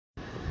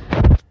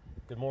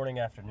Good morning,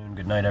 afternoon,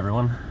 good night,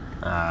 everyone.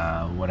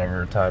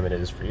 Whatever time it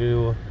is for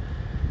you.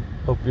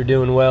 Hope you're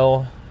doing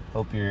well.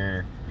 Hope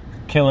you're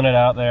killing it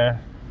out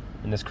there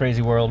in this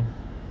crazy world.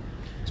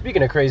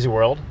 Speaking of crazy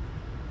world,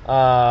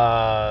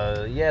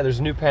 there's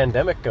a new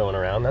pandemic going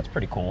around. That's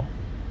pretty cool.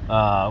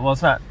 Well,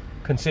 it's not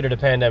considered a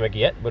pandemic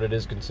yet, but it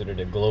is considered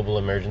a global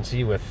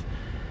emergency with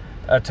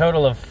a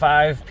total of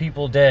 5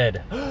 people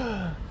dead.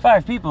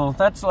 5 people?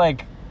 That's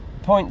like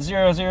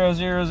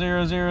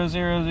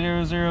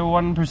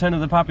 0.000000001%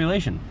 of the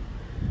population.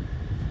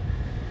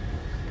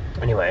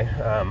 Anyway,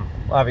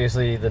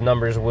 obviously the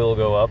numbers will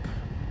go up,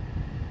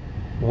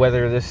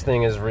 whether this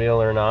thing is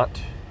real or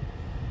not.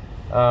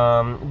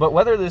 But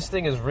whether this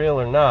thing is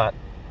real or not,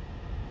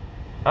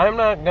 I'm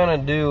not going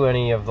to do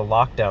any of the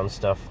lockdown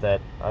stuff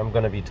that I'm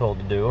going to be told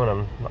to do, and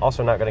I'm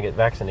also not going to get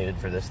vaccinated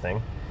for this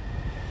thing.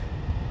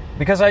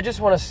 Because I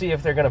just want to see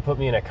if they're going to put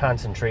me in a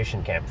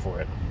concentration camp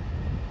for it.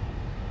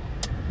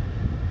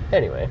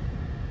 Anyway.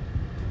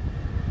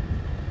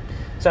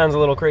 Sounds a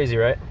little crazy,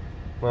 right?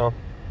 Well,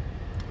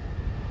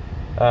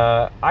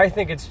 I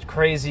think it's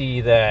crazy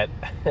that,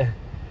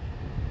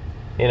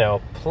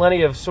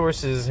 plenty of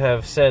sources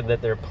have said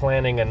that they're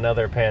planning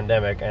another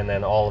pandemic, and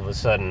then all of a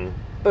sudden,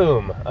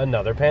 boom,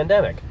 another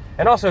pandemic.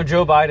 And also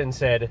Joe Biden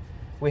said,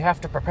 we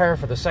have to prepare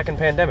for the second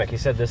pandemic. He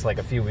said this like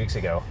a few weeks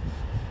ago.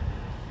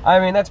 I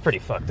mean, that's pretty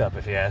fucked up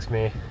if you ask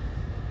me.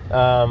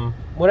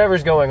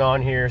 Whatever's going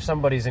on here,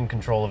 somebody's in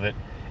control of it.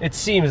 It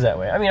seems that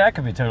way. I mean, I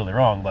could be totally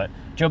wrong, but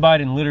Joe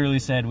Biden literally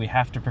said we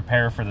have to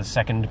prepare for the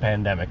second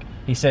pandemic.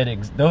 He said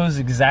those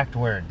exact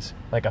words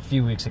like a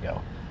few weeks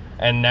ago.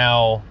 And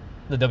now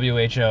the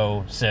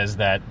WHO says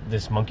that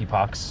this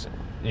monkeypox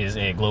is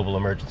a global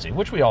emergency,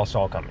 which we all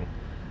saw coming.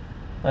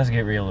 Let's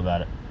get real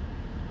about it.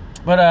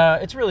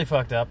 But it's really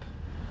fucked up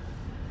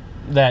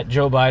that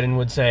Joe Biden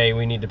would say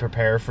we need to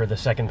prepare for the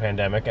second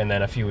pandemic, and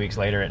then a few weeks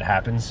later it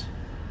happens.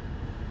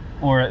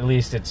 Or at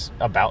least it's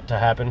about to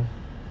happen.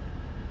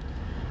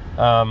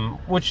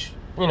 Which,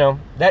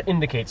 that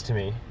indicates to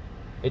me,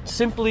 it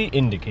simply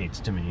indicates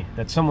to me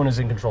that someone is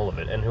in control of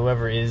it, and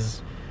whoever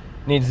is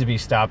needs to be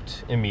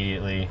stopped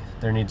immediately.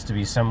 There needs to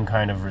be some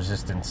kind of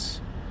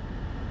resistance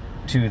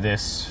to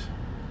this.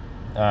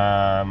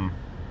 So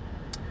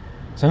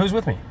who's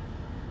with me?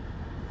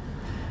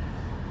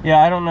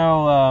 Yeah, I don't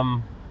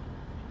know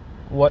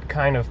what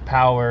kind of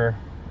power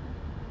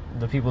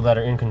the people that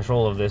are in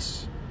control of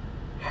this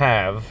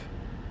have,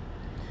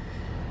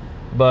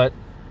 but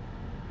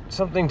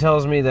something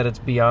tells me that it's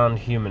beyond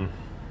human.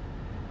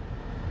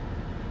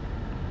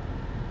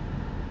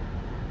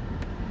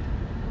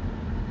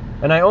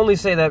 And I only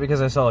say that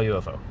because I saw a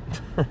UFO.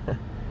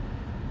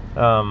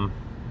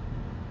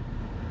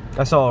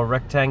 I saw a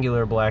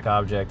rectangular black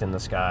object in the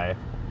sky.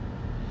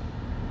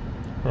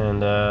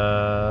 And,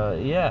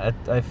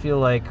 I feel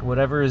like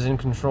whatever is in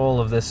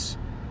control of this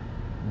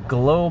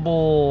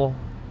global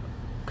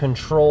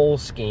control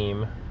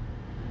scheme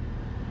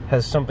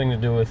has something to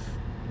do with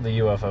the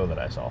UFO that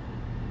I saw.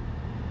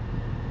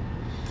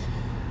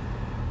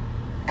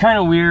 Kind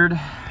of weird.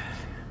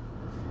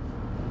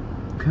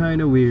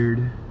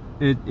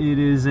 It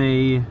is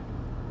a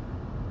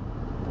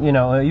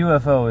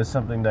UFO is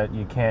something that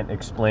you can't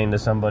explain to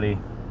somebody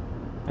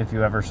if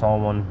you ever saw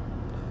one.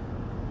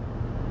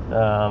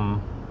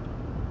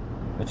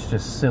 It's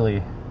just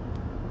silly.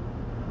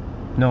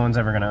 No one's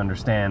ever going to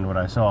understand what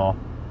I saw.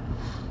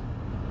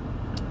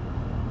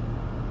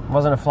 It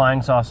wasn't a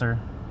flying saucer.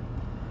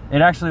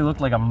 It actually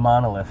looked like a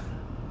monolith,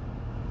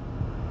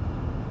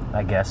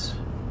 I guess.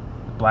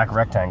 Black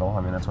rectangle.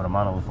 I mean, that's what a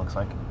monolith looks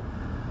like.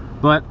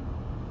 But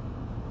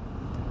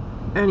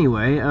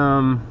anyway,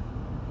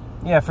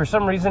 for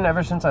some reason,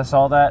 ever since I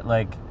saw that,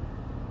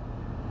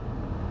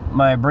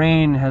 my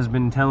brain has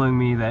been telling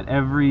me that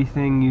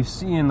everything you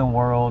see in the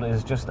world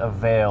is just a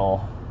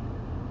veil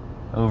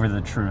over the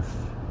truth.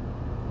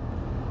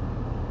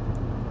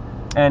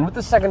 And with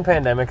the second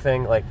pandemic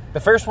thing,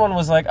 the first one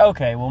was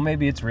okay, well,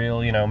 maybe it's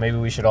real, maybe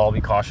we should all be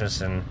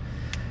cautious and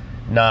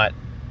not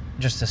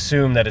just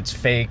assume that it's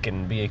fake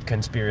and be a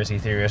conspiracy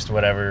theorist,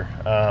 whatever,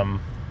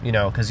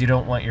 because you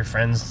don't want your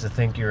friends to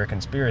think you're a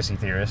conspiracy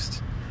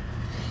theorist.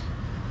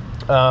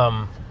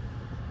 With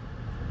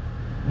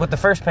the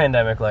first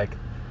pandemic,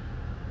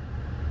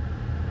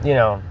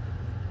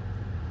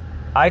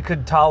 I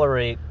could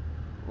tolerate,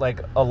 a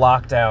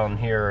lockdown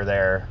here or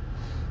there,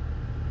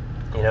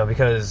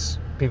 because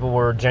people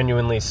were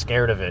genuinely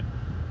scared of it.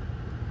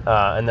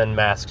 And then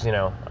masks,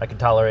 I could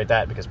tolerate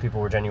that because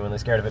people were genuinely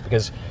scared of it.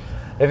 Because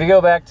if you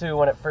go back to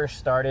when it first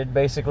started,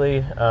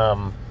 basically,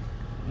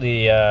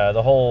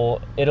 the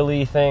whole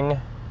Italy thing,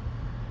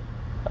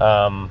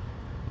 there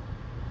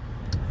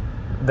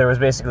was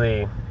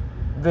basically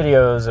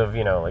videos of,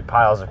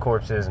 piles of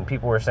corpses, and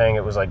people were saying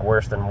it was,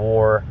 worse than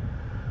war,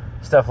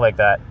 stuff like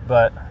that.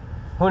 But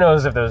who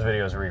knows if those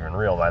videos were even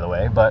real, by the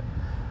way. But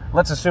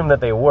let's assume that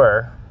they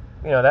were.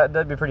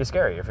 That'd be pretty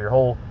scary if your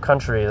whole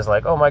country is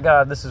oh my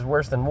God, this is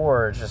worse than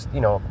war. It's just,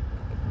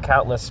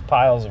 countless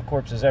piles of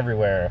corpses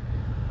everywhere.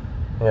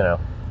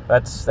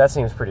 That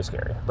seems pretty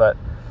scary. But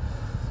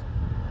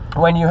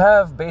when you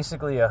have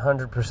basically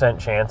 100%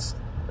 chance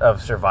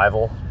of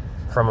survival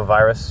from a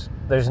virus,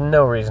 there's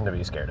no reason to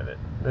be scared of it.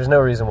 There's no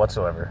reason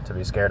whatsoever to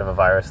be scared of a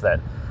virus that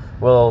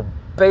will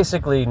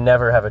basically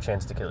never have a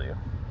chance to kill you.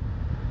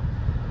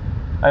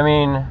 I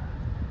mean,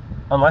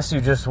 unless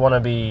you just want to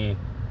be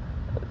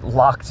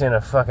locked in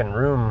a fucking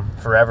room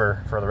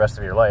forever for the rest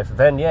of your life,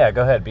 then yeah,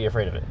 go ahead, be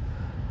afraid of it.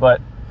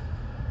 But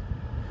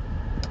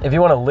if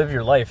you want to live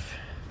your life,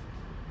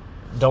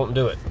 don't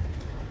do it.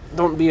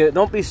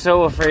 Don't be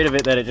so afraid of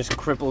it that it just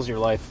cripples your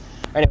life.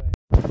 Anyway,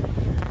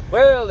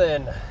 well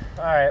then,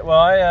 all right. Well,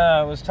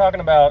 I was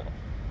talking about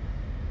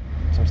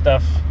some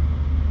stuff,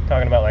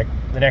 talking about like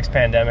the next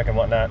pandemic and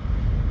whatnot.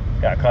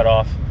 Got cut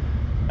off.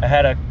 I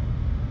had a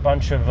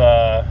bunch of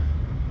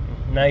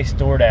nice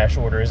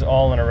DoorDash orders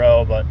all in a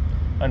row, but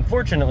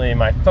unfortunately,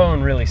 my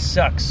phone really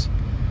sucks.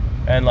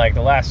 And like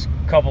the last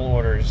couple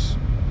orders,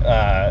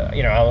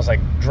 I was like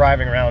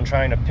driving around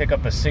trying to pick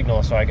up a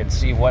signal so I could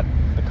see what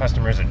the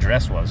customer's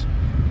address was.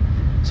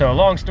 So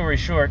long story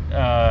short,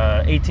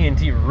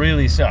 AT&T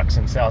really sucks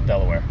in South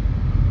Delaware.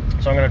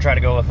 So I'm going to try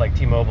to go with like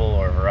T-Mobile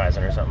or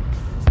Verizon or something.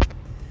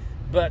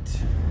 But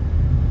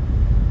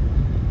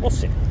we'll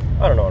see.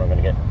 I don't know what I'm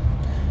going to get.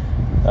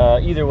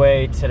 Either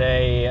way,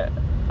 today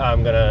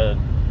I'm going to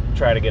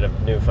try to get a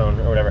new phone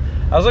or whatever.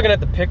 I was looking at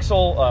the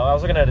Pixel, I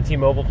was looking at a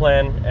T-Mobile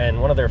plan,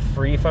 and one of their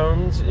free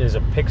phones is a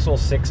Pixel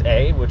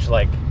 6a, which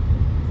like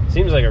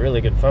seems like a really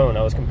good phone.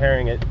 I was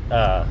comparing it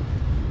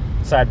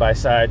side by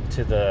side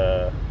to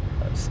the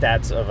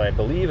stats of, I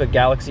believe, a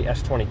Galaxy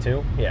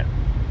S22. Yeah.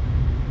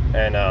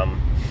 And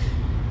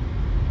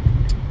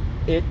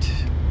it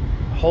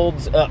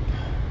holds up.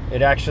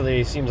 It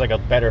actually seems like a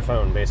better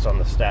phone based on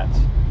the stats.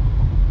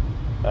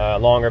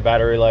 Longer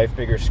battery life,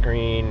 bigger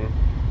screen,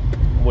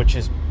 which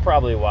is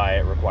probably why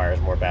it requires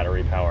more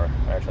battery power,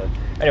 actually.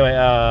 Anyway,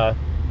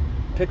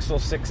 Pixel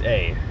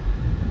 6a.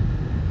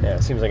 Yeah,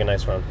 it seems like a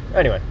nice phone.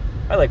 Anyway,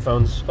 I like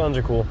phones. Phones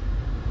are cool.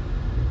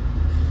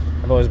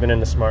 I've always been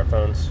into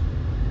smartphones.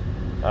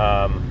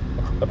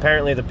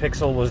 Apparently the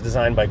Pixel was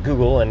designed by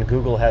Google, and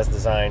Google has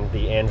designed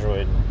the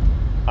Android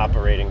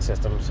operating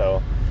system,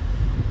 so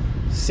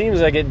seems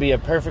like it'd be a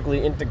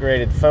perfectly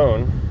integrated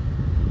phone.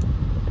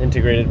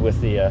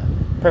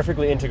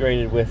 Perfectly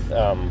integrated with,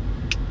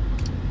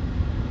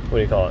 what do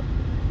you call it?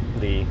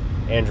 The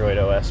Android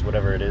OS,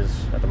 whatever it is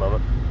at the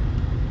moment.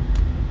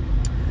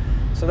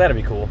 So that'd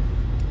be cool.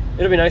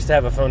 It'll be nice to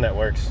have a phone that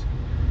works.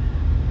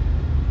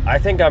 I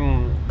think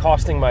I'm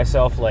costing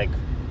myself like,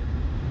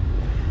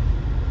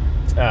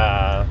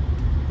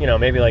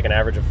 maybe like an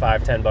average of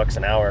 $5-10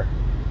 an hour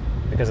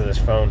because of this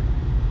phone.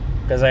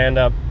 Because I end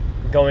up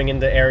going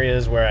into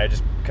areas where I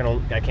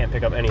can't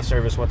pick up any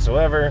service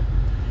whatsoever.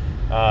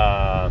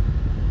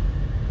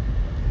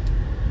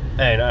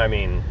 And I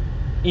mean,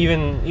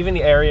 even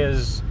the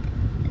areas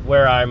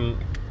where I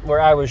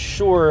was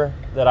sure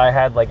that I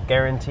had like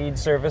guaranteed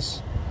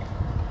service,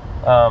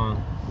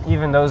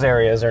 even those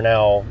areas are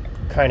now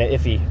kind of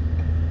iffy.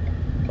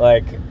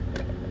 Like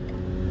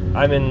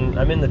I'm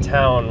in the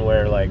town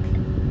where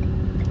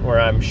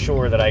I'm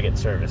sure that I get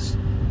service,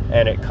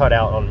 and it cut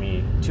out on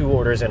me 2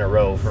 orders in a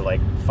row for like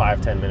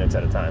 5-10 minutes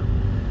at a time.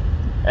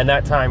 And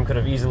that time could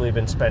have easily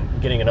been spent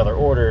getting another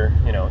order,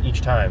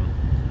 each time.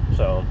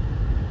 So,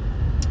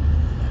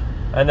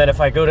 and then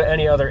if I go to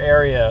any other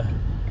area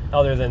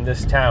other than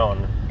this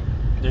town,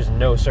 there's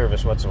no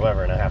service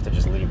whatsoever, and I have to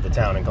just leave the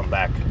town and come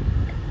back.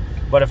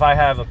 But if I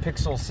have a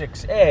Pixel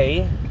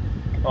 6a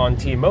on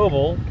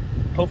T-Mobile,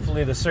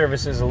 hopefully the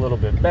service is a little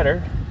bit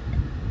better.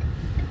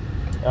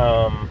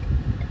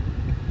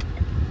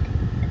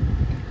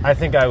 I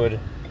think I would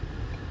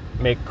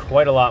make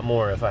quite a lot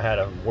more if I had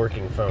a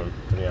working phone,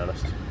 to be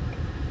honest.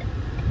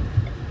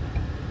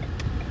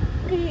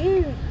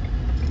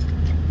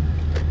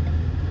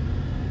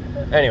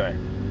 Anyway,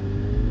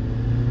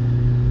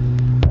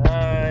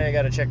 I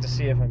gotta check to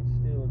see if I'm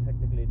still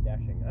technically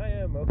dashing. I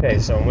am. Okay,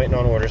 so I'm waiting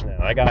on orders now.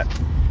 I got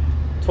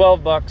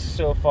 $12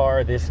 so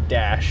far this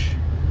dash.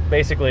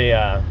 Basically,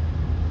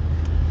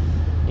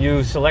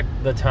 you select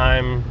the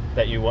time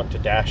that you want to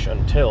dash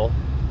until,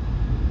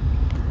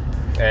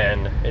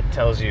 and it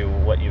tells you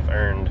what you've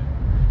earned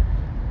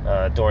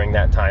during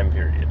that time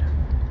period.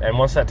 And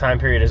once that time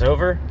period is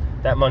over,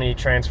 that money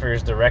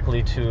transfers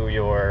directly to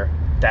your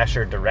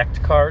Dasher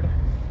Direct card,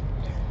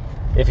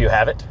 if you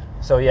have it.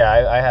 So yeah,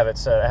 I have it.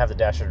 So I have the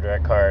Dasher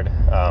Direct card,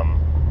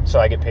 so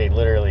I get paid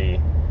literally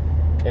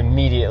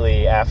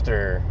immediately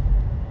after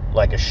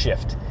like a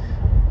shift.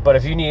 But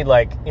if you need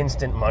like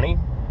instant money,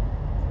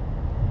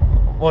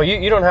 well,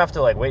 you don't have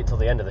to like wait till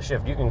the end of the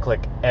shift. You can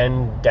click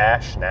End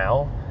Dash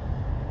Now,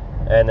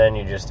 and then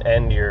you just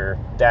end your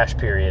dash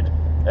period,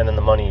 and then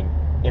the money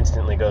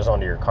instantly goes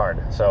onto your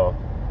card. So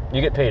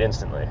you get paid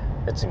instantly.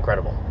 It's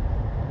incredible.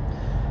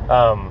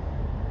 I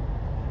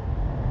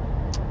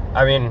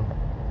mean,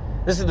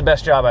 this is the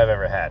best job I've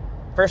ever had.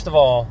 First of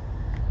all,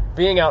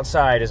 being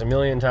outside is a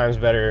million times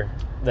better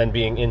than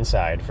being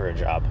inside for a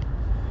job.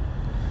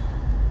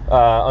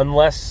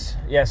 Unless,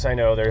 yes, I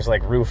know there's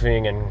like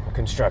roofing and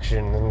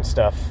construction and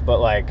stuff, but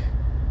like,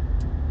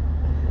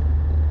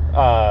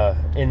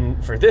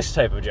 for this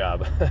type of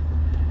job,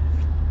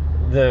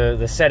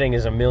 the setting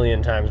is a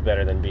million times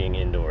better than being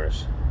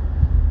indoors.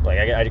 Like,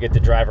 I get to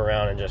drive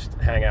around and just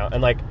hang out.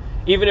 And, like,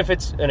 even if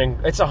it's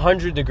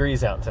 100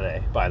 degrees out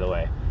today, by the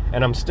way,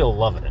 and I'm still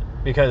loving it.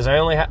 Because I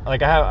only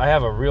I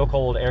have a real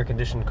cold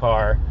air-conditioned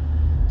car.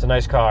 It's a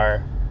nice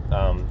car.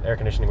 Air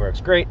conditioning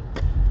works great.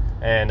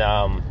 And,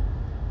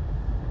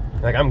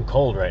 like, I'm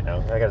cold right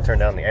now. I gotta turn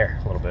down the air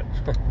a little bit.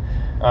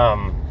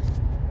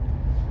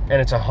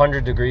 And it's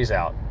 100 degrees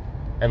out.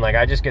 And, like,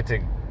 I just get to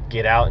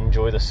get out,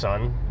 enjoy the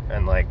sun,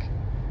 and, like,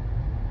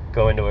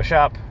 go into a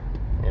shop,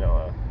 you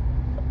know,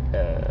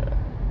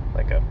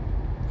 like a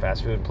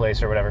fast food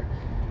place or whatever,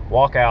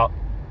 walk out,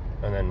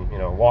 and then, you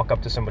know, walk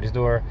up to somebody's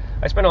door.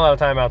 I spend a lot of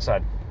time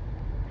outside.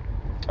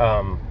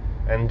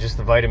 And just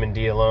the vitamin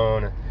D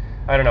alone,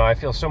 I don't know, I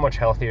feel so much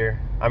healthier.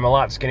 I'm a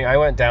lot skinnier. I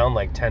went down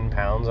like 10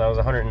 pounds. I was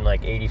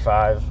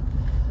 185,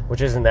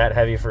 which isn't that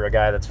heavy for a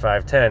guy that's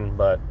 5'10",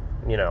 but,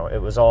 you know, it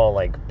was all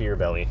like beer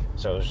belly,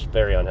 so it was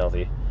very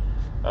unhealthy.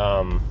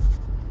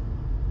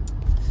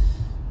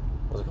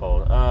 What's it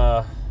called?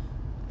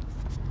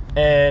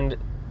 And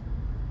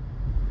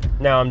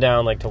now I'm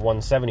down like to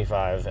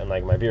 175, and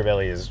like my beer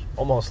belly is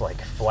almost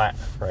like flat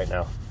right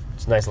now.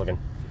 It's nice looking.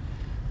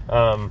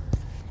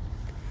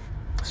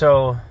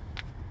 So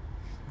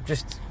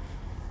just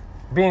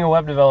being a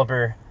web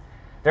developer,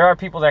 there are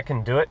people that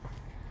can do it.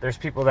 There's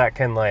people that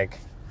can, like,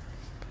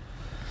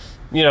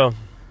 you know,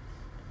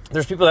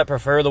 there's people that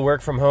prefer the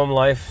work from home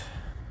life.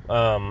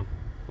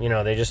 You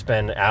know, they just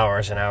spend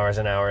hours and hours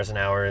and hours and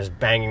hours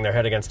banging their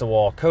head against a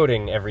wall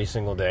coding every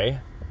single day,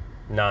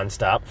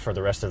 nonstop for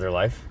the rest of their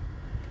life.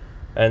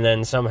 And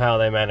then somehow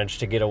they manage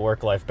to get a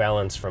work-life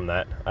balance from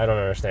that. I don't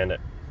understand it.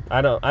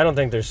 I don't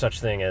think there's such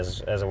thing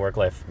as a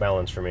work-life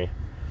balance for me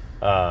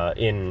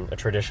in a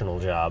traditional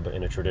job,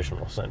 in a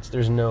traditional sense.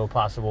 There's no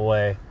possible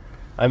way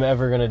I'm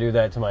ever going to do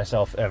that to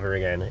myself ever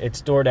again.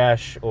 It's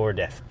DoorDash or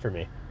death for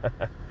me.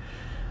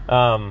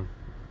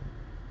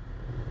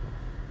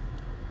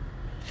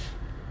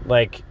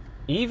 Like,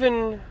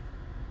 even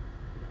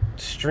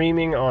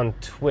streaming on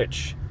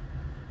Twitch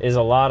is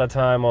a lot of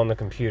time on the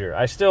computer.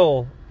 I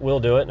still will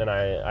do it, and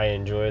I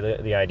enjoy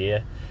the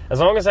idea. As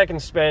long as I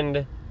can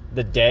spend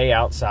the day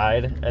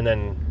outside and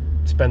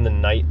then spend the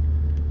night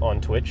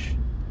on Twitch,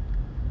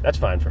 that's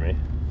fine for me.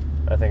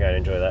 I think I'd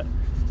enjoy that.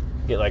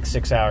 Get like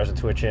 6 hours of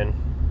Twitch in.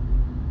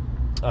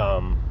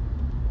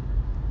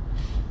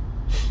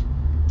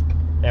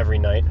 Every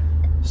night.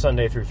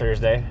 Sunday through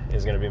Thursday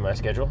is going to be my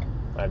schedule.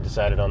 I've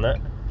decided on that.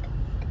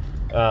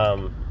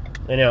 And,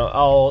 you know,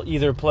 I'll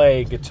either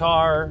play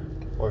guitar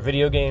or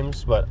video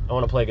games, but I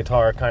want to play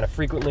guitar kind of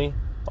frequently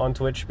on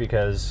Twitch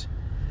because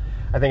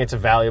I think it's a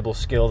valuable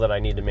skill that I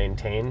need to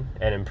maintain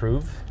and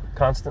improve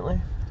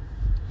constantly.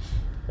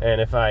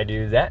 And if I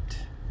do that,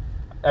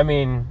 I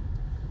mean,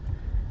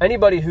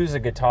 anybody who's a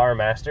guitar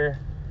master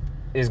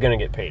is going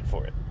to get paid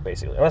for it,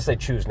 basically, unless they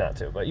choose not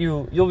to. But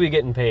you'll be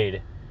getting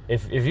paid.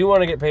 If you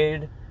want to get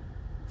paid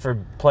for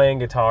playing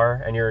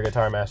guitar and you're a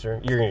guitar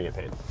master, you're going to get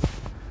paid.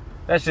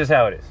 That's just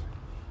how it is.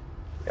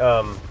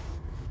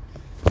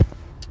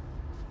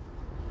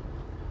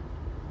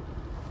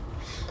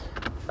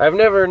 I've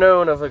never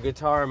known of a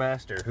guitar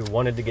master who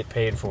wanted to get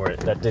paid for it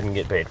that didn't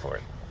get paid for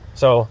it.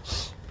 So,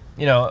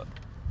 you know,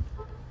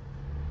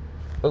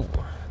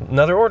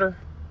 another order.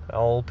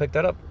 I'll pick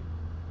that up.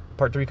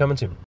 Part 3 coming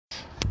soon.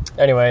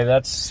 Anyway,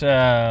 that's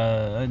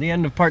the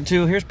end of part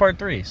 2. Here's part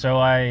 3. So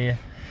I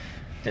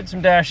did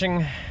some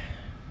dashing.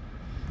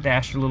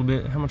 Dashed a little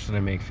bit. How much did I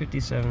make?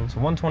 57. So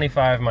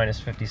 125 minus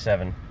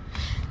 57.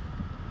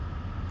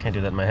 Can't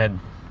do that in my head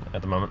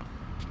at the moment.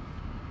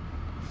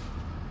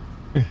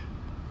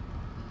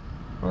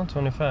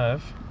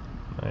 125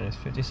 minus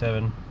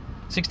 57.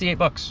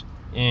 $68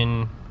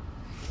 in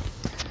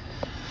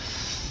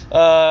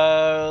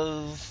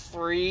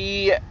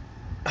 3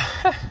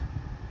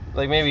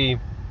 like maybe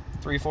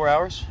 3-4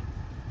 hours.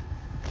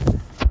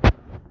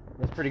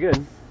 That's pretty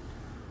good.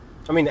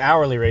 I mean, the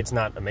hourly rate's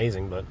not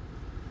amazing, but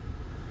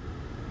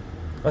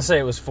let's say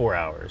it was 4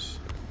 hours.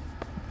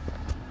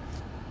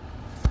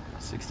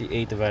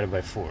 68 divided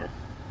by 4.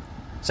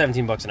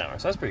 $17 an hour,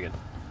 so that's pretty good.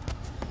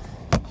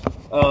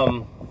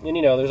 And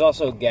you know, there's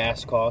also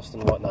gas cost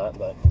and whatnot,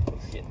 but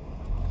shit,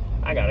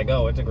 I gotta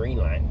go, it's a green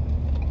light.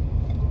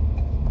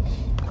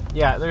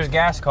 Yeah, there's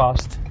gas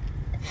cost,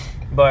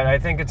 but I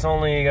think it's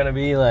only gonna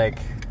be like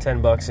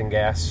 $10 in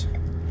gas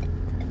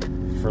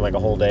for like a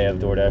whole day of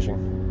door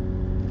dashing.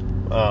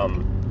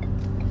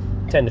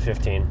 10 to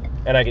 15,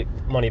 and I get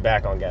money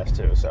back on gas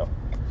too, so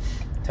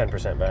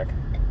 10% back.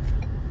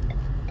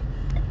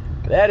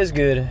 That is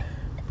good.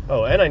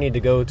 Oh, and I need to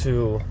go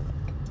to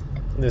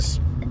this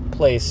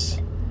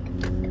place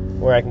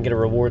where I can get a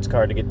rewards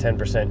card to get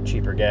 10%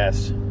 cheaper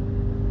gas.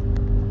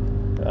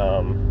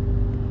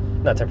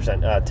 Not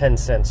 10%, 10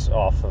 cents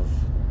off of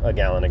a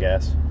gallon of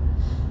gas.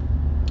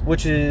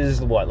 Which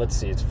is what? Let's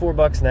see. It's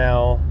 $4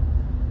 now.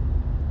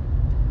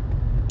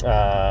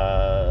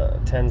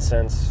 10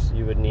 cents.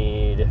 You would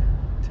need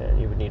 10.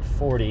 You would need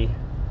 40.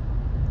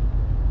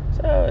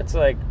 So it's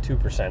like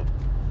 2%.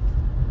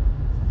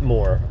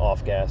 more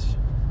off gas.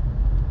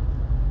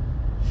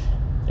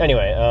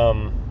 Anyway,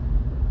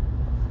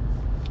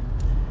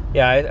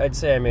 yeah, I'd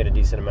say I made a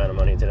decent amount of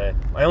money today.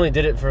 I only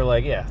did it for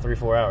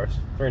 3-4 hours.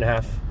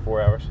 3.5,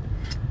 4 hours.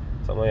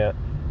 Something like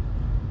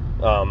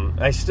that.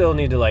 I still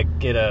need to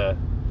get a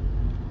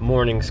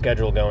morning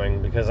schedule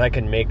going because I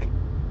could make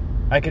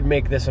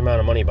this amount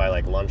of money by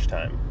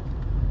lunchtime.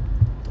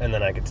 And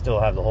then I could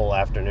still have the whole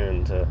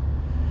afternoon to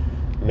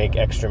make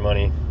extra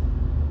money.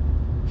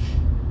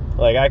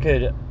 I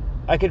could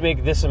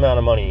make this amount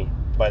of money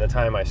by the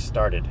time I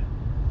started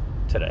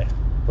today,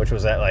 which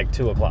was at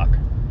 2 o'clock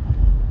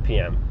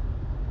p.m.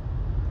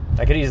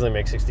 I could easily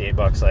make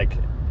 $68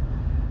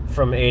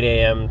 from 8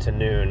 a.m. to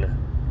noon,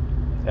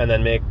 and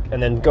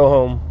then go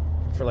home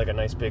for a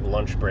nice big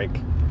lunch break,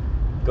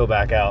 go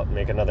back out and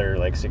make another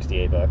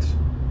 $68,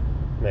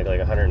 make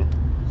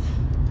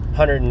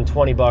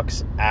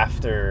 $120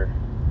 after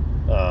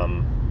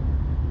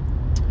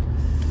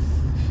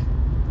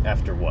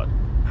what?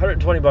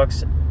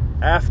 $120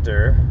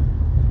 after,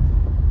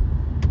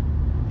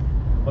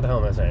 what the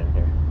hell am I saying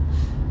here?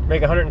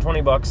 Make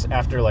 $120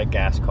 after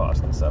gas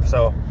costs and stuff.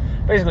 So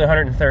basically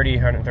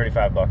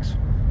 $135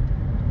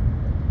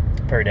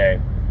 per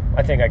day.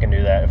 I think I can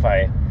do that if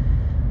I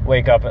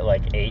wake up at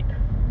 8,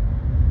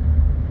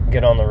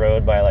 get on the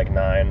road by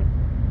 9.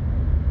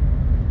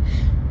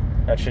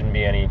 That shouldn't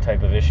be any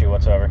type of issue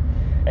whatsoever.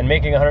 And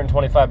making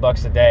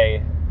 $125 a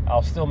day,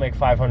 I'll still make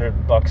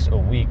 $500 a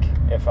week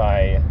if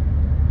I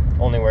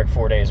only work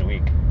 4 days a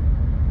week.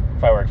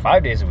 If I work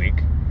 5 days a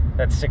week,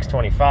 that's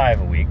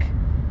 $625 a week,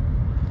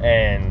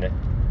 and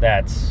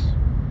that's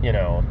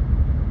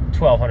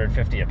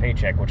 $1,250 a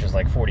paycheck, which is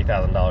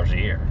 $40,000 a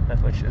year,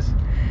 which is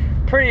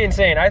pretty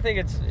insane. I think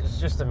it's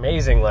just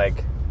amazing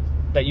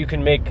that you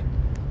can make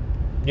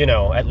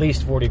at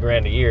least 40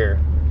 grand a year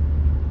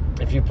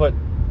if you put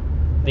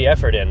the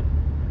effort in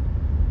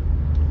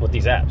with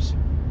these apps.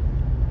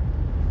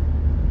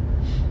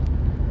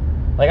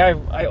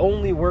 I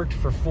only worked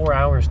for 4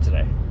 hours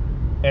today,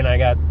 and I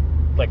got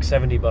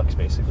 $70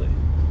 basically.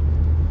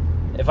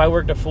 If I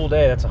worked a full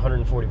day, that's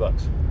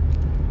 $140.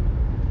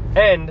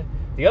 And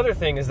the other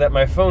thing is that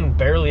my phone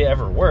barely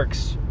ever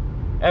works,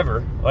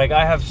 ever.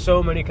 I have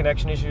so many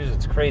connection issues,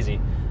 it's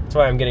crazy. That's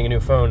why I'm getting a new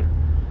phone.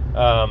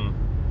 I'll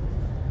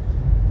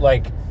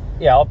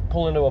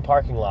pull into a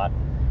parking lot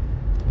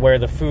where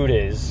the food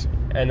is,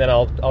 and then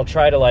I'll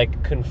try to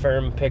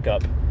confirm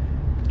pickup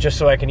just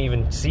so I can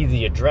even see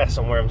the address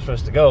on where I'm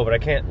supposed to go, but I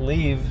can't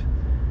leave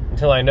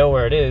until I know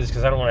where it is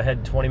because I don't want to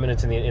head 20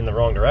 minutes in the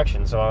wrong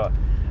direction. So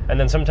and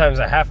then sometimes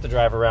I have to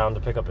drive around to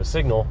pick up a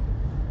signal.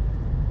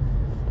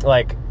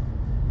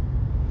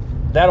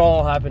 That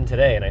all happened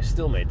today, and I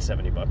still made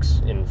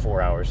 $70 in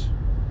 4 hours.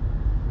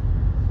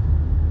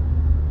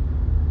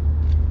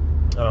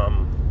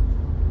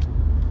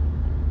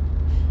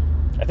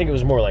 I think it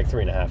was more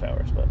 3.5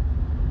 hours, but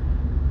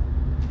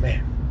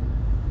man.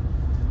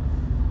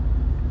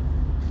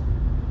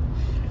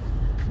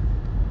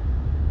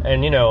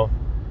 And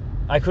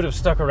I could have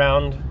stuck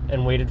around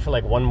and waited for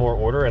one more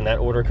order, and that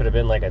order could have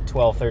been a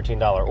 $12,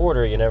 $13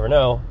 order, you never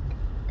know.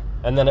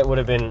 And then it would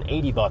have been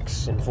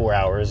 $80 in 4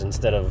 hours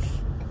instead of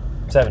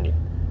 70,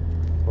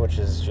 which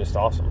is just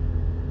awesome.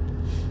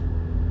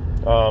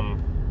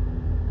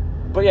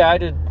 But yeah, I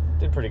did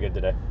pretty good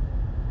today.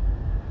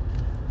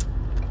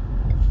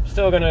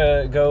 Still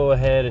gonna go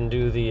ahead and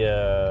do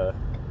the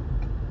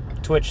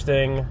Twitch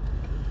thing.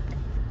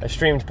 I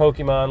streamed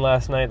Pokemon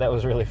last night. That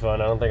was really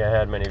fun. I don't think I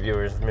had many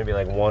viewers, maybe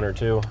 1 or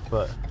 2,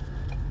 but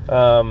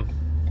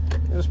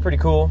it was pretty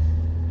cool.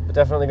 But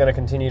definitely going to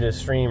continue to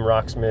stream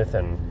Rocksmith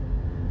and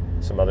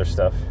some other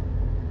stuff.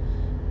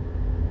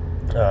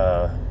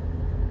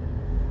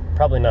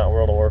 Probably not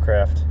World of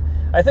Warcraft.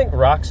 I think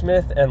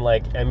Rocksmith and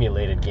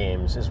emulated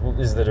games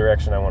is the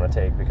direction I want to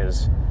take,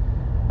 because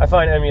I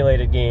find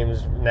emulated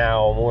games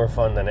now more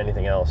fun than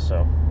anything else,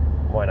 so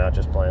why not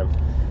just play them?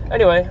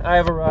 Anyway, I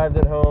have arrived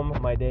at home.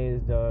 My day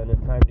is done.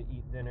 It's time to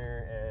eat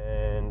dinner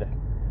and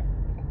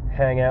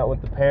hang out with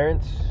the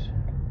parents.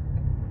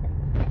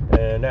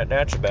 And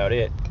that's about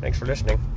it. Thanks for listening.